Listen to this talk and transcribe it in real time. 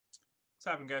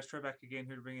What's happening, guys? Try back again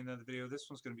here to bring you another video. This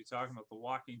one's going to be talking about The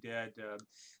Walking Dead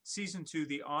Season 2,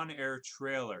 the on-air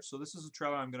trailer. So this is a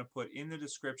trailer I'm going to put in the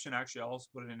description. Actually, I'll also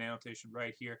put it in an annotation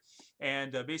right here.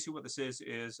 And basically what this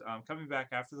is coming back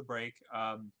after the break.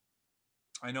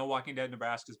 I know Walking Dead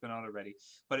Nebraska has been out already,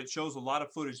 but it shows a lot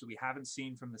of footage that we haven't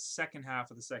seen from the second half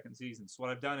of the second season. So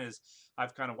what I've done is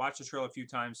I've kind of watched the trailer a few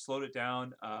times, slowed it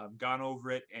down, gone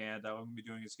over it, and what I'm going to be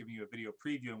doing is giving you a video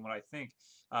preview and what I think.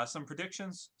 Some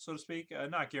predictions, so to speak,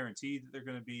 not guaranteed that they're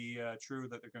going to be true,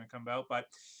 that they're going to come out, but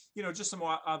just some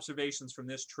observations from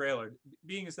this trailer,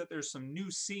 being is that there's some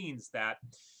new scenes that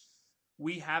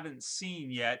we haven't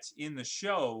seen yet in the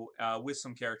show with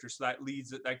some characters. So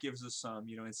that gives us some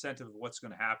incentive of what's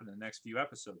going to happen in the next few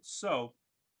episodes. So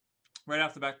right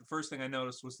off the bat, the first thing I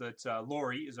noticed was that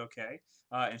Lori is okay,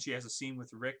 and she has a scene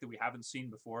with Rick that we haven't seen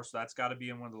before. So that's got to be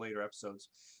in one of the later episodes.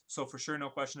 So for sure, no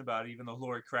question about it. Even though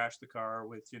Lori crashed the car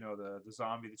with the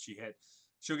zombie that she hit.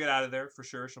 She'll get out of there for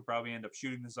sure. She'll probably end up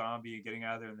shooting the zombie and getting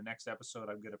out of there in the next episode,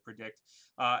 I'm going to predict.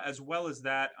 As well as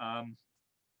that,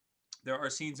 there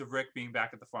are scenes of Rick being back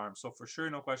at the farm. So for sure,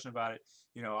 no question about it.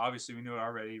 Obviously we knew it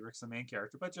already. Rick's the main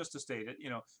character, but just to state it,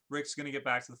 Rick's going to get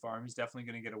back to the farm. He's definitely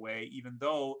going to get away, even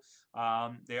though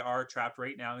they are trapped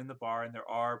right now in the bar, and there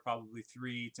are probably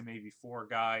 3 to maybe 4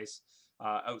 guys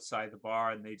outside the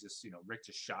bar, and they just, Rick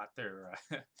just shot their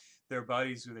their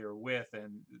buddies who they were with,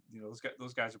 and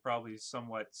those guys are probably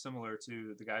somewhat similar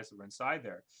to the guys that were inside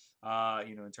there,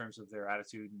 in terms of their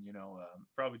attitude, and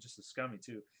probably just as scummy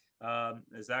too,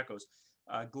 as that goes.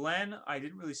 Glenn, I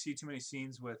didn't really see too many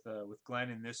scenes with Glenn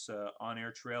in this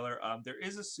on-air trailer. There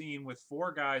is a scene with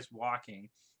 4 guys walking.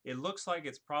 It looks like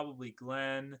it's probably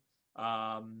Glenn,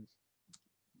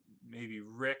 maybe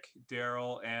Rick,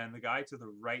 Daryl, and the guy to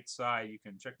the right side. You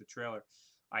can check the trailer.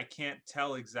 I can't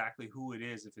tell exactly who it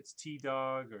is, if it's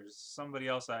T-Dog or somebody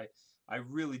else. I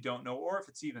really don't know, or if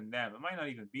it's even them. It might not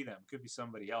even be them. It could be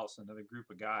somebody else, another group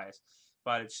of guys.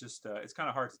 But it's just it's kind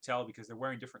of hard to tell because they're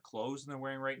wearing different clothes than they're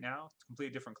wearing right now. It's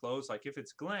completely different clothes. Like if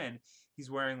it's Glenn, he's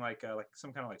wearing like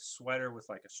some kind of like sweater with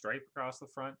like a stripe across the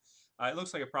front. It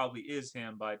looks like it probably is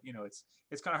him, but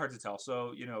it's kind of hard to tell.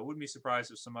 So it wouldn't be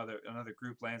surprised if another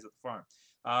group lands at the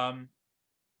farm.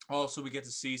 Also, we get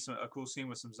to see a cool scene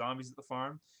with some zombies at the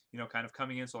farm, kind of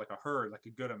coming in, so like a herd, like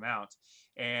a good amount.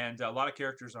 And a lot of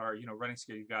characters are, running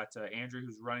scared. You've got Andrew,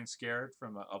 who's running scared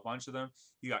from a bunch of them.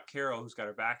 You got Carol, who's got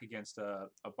her back against a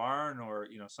barn, or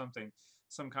something,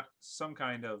 some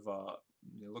kind of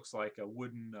it looks like a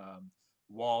wooden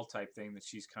wall type thing that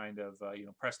she's kind of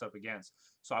pressed up against.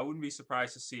 So I wouldn't be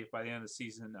surprised to see if by the end of the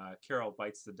season Carol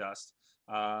bites the dust.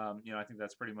 I think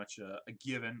that's pretty much a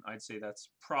given. I'd say that's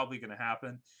probably going to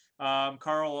happen.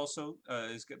 Carl also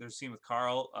there's a scene with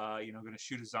Carl, going to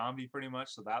shoot a zombie pretty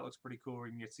much. So that looks pretty cool. We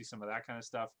can get to see some of that kind of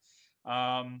stuff.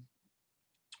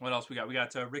 What else we got? We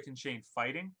got Rick and Shane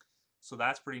fighting. So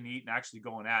that's pretty neat and actually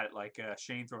going at it. Like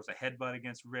Shane throws a headbutt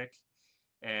against Rick,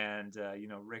 and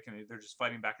Rick, and they're just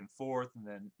fighting back and forth. And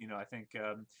then I think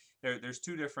there's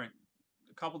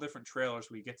a couple different trailers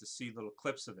where you get to see little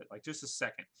clips of it, like just a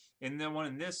second. And then one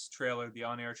in this trailer, the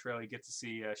on-air trailer, you get to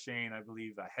see Shane, I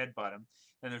believe, headbutt him.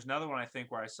 And there's another one I think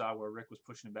where I saw where Rick was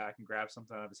pushing him back and grabbed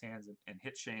something out of his hands and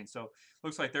hit Shane. So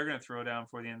looks like they're going to throw down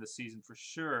before the end of the season for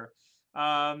sure.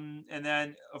 And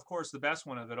then, of course, the best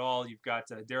one of it all, you've got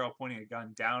Daryl pointing a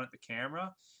gun down at the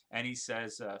camera, and he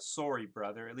says, "Sorry,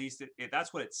 brother." At least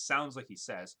that's what it sounds like he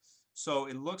says. So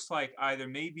it looks like either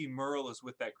maybe Meryl is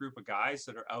with that group of guys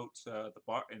that are out the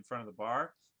bar in front of the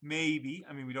bar. Maybe,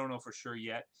 I mean, we don't know for sure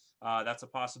yet. That's a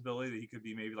possibility that he could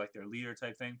be maybe like their leader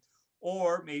type thing,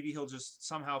 or maybe he'll just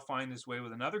somehow find his way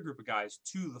with another group of guys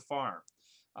to the farm.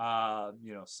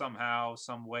 Somehow,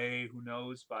 some way, who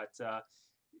knows? But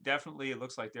definitely, it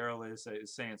looks like Daryl is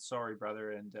saying sorry,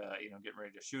 brother, and getting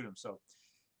ready to shoot him. So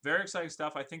very exciting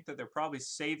stuff. I think that they're probably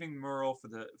saving Meryl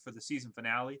for the season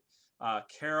finale.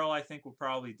 Carol, I think, will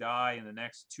probably die in the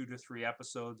next 2 to 3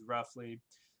 episodes, roughly.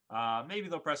 Maybe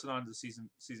they'll press it on to the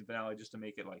season finale just to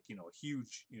make it like a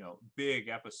huge, big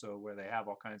episode where they have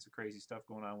all kinds of crazy stuff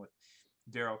going on with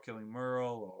Daryl killing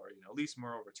Meryl, or at least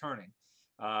Meryl returning,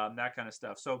 that kind of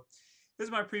stuff. So this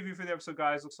is my preview for the episode,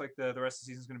 guys. Looks like the rest of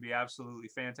the season is going to be absolutely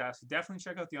fantastic. Definitely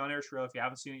check out the on-air trailer if you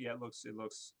haven't seen it yet. It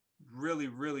looks really,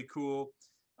 really cool.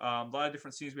 A lot of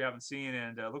different scenes we haven't seen,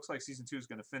 and looks like season 2 is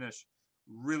going to finish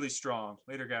really strong.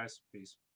 Later, guys. Peace.